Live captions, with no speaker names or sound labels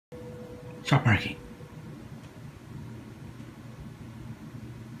Stop barking.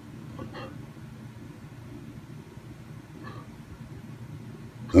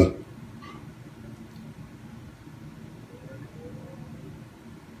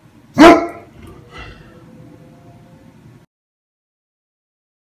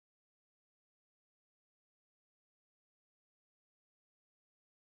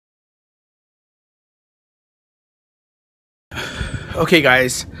 Okay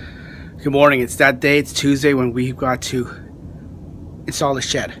guys, good morning. It's that day. It's Tuesday when we've got to install the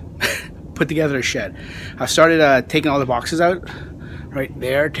shed. Put together a shed. I've started taking all the boxes out right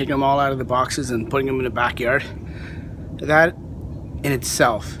there, taking them all out of the boxes and putting them in the backyard. That in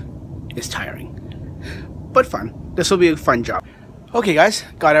itself is tiring, but fun. This will be a fun job. Okay guys,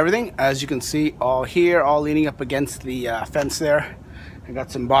 got everything. As you can see, all here, all leaning up against the fence there. I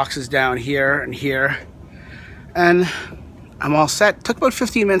got some boxes down here and here, and I'm all set. Took about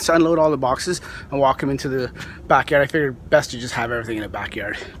 15 minutes to unload all the boxes and walk them into the backyard. I figured best to just have everything in the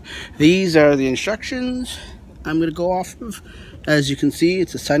backyard. These are the instructions I'm going to go off of. As you can see,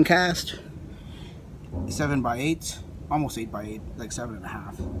 it's a Suncast 7x8, almost 8x8, like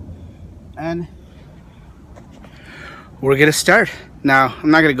 7.5. And we're going to start. Now,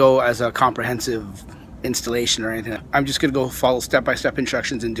 I'm not going to go as a comprehensive installation or anything. I'm just gonna go follow step-by-step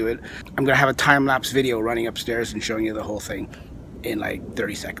instructions and do it. I'm gonna have a time-lapse video running upstairs and showing you the whole thing in like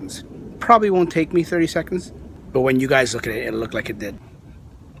 30 seconds. Probably won't take me 30 seconds, but when you guys look at it, it'll look like it did.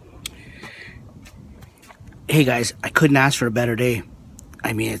 Hey guys, I couldn't ask for a better day.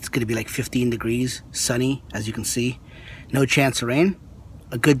 I mean, it's gonna be like 15 degrees, sunny, as you can see. No chance of rain.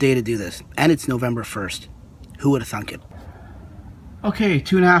 A good day to do this. And it's November 1st. Who would have thunk it? Okay,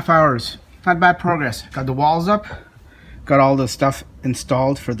 2.5 hours. Not bad progress. Got the walls up, got all the stuff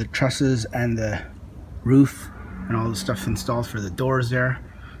installed for the trusses and the roof, and all the stuff installed for the doors there.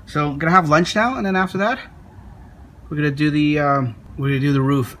 So I'm gonna have lunch now, and then after that, we're gonna do the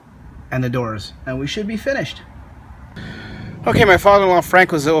roof and the doors, and we should be finished. Okay, my father-in-law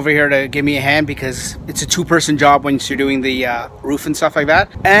Frank was over here to give me a hand because it's a two-person job once you're doing the roof and stuff like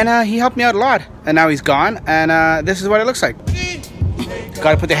that, and he helped me out a lot. And now he's gone, and this is what it looks like.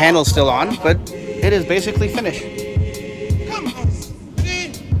 Got to put the handles still on, but it is basically finished.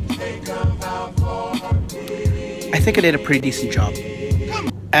 I think I did a pretty decent job.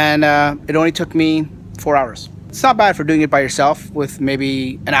 And it only took me 4 hours. It's not bad for doing it by yourself with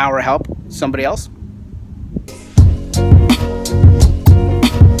maybe an hour help somebody else.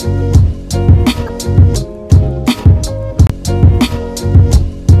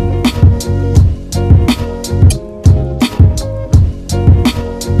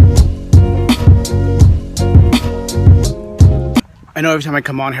 I know every time I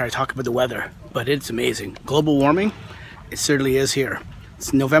come on here I talk about the weather, but it's amazing. Global warming, it certainly is here.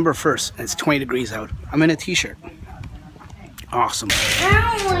 It's November 1st and it's 20 degrees out. I'm in a t-shirt. Awesome.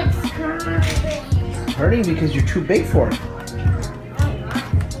 Ow, it's hurting. It's hurting because you're too big for it.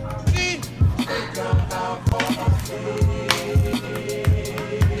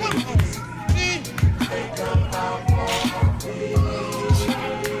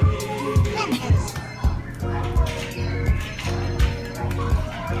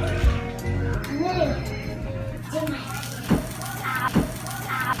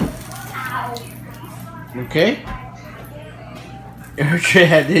 Okay? You hurt your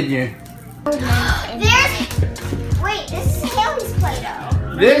head, didn't you? Wait, this is Haley's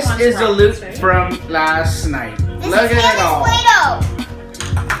Play-Doh. This is a loot from last night. Look at it all.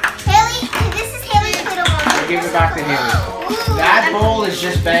 Haley, this is Haley's Play-Doh. I'll give it back to Haley. That bowl is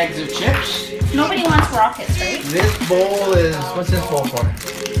just bags of chips. Nobody wants rockets, right? This bowl is, what's this bowl for?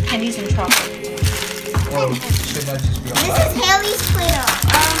 Candies and chocolate. Whoa, should that just be all This is Haley's Play-Doh.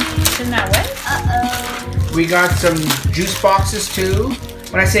 Isn't that what? Uh-oh. We got some juice boxes too.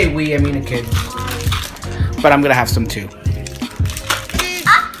 When I say we, I mean a kid. But I'm gonna have some too. No, you're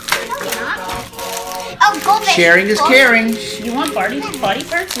not. Oh, go baby. Sharing is caring. You want body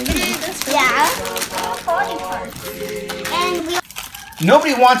parts? We can make this. Yeah. Body parts. And we.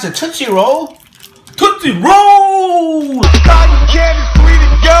 Nobody wants a Tootsie Roll. Tootsie Roll! Candy sweet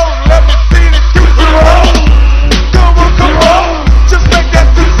and go, let me see the Tootsie Roll. Come on, just make that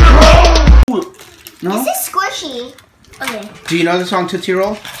Tootsie Roll. No? This is squishy. Okay. Do you know the song Tootsie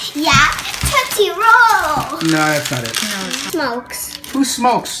Roll? Yeah. Tootsie Roll. No, that's not it. Smokes. Who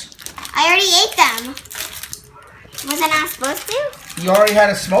smokes? I already ate them. Wasn't I supposed to? You already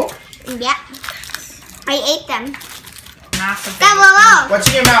had a smoke? Yeah. I ate them. Massive. What's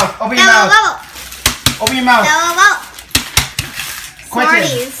in your mouth? Open your mouth. Open your mouth. Quentin,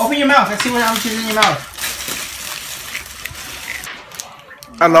 Smarties. open your mouth. Let's see how much is in your mouth.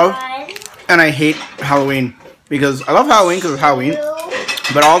 Hello? and I hate Halloween because I love Halloween because it's Halloween,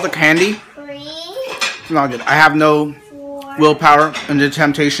 but all the candy, 3, not good. I have no 4, willpower, and the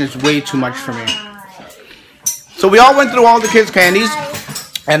temptation is way too much for me. So we all went through all the kids' candies,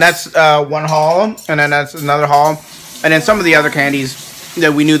 and that's one haul, and then that's another haul, and then some of the other candies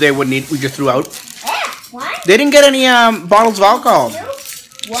that we knew they would need, we just threw out. What? They didn't get any bottles of alcohol,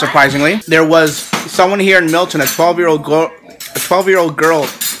 surprisingly. There was someone here in Milton, a 12-year-old girl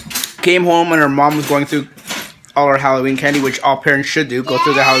came home and her mom was going through all her Halloween candy, which all parents should do, go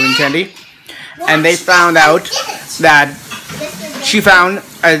through the Halloween candy. And they found out that she found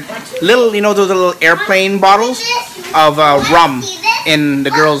a little, you know, those little airplane bottles of rum in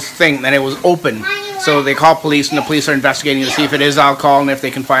the girl's thing, and it was open. So they call police, and the police are investigating to see if it is alcohol and if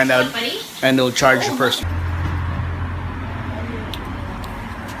they can find out, and they'll charge the person.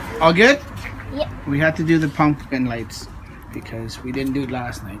 All good? Yep. We had to do the pumpkin lights because we didn't do it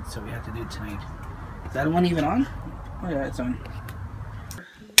last night, so we have to do it tonight. Is that one even on? Oh yeah, it's on.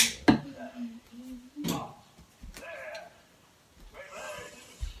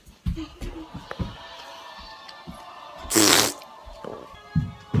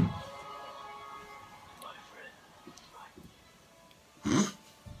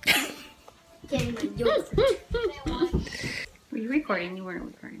 Were you recording? You weren't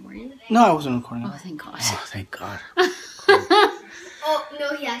recording, were you? No, I wasn't recording. Oh, thank God. Oh, thank God. Oh,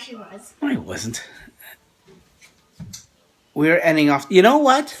 no, he actually was. No, I wasn't. We're ending off. You know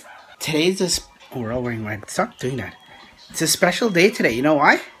what? Today's a... Oh, we're all wearing red. Stop doing that. It's a special day today. You know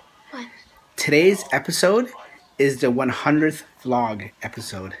why? What? Today's episode is the 100th vlog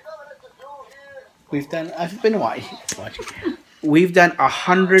episode. We've done... I've been watching. We've done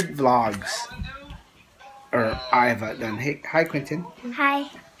 100 vlogs. Or I've done... Hey, hi, Quentin. Hi.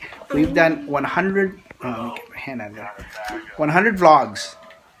 We've done 100... Oh, let me get my hand out of there. 100 vlogs.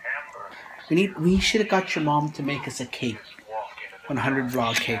 We should have got your mom to make us a cake. 100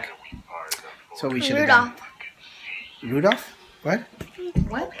 vlog cake. So we should have done. Rudolph? What?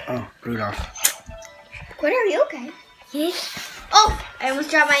 What? Oh, Rudolph. Quinn, are you okay? Yes. Oh, I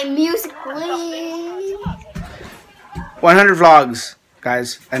almost dropped my music. Please. 100 vlogs,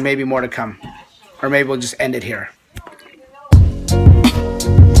 guys, and maybe more to come. Or maybe we'll just end it here.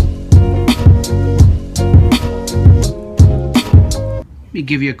 Let me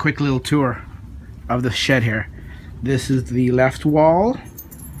give you a quick little tour of the shed here. This is the left wall.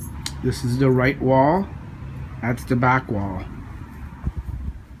 This is the right wall. That's the back wall.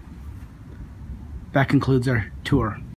 That concludes our tour.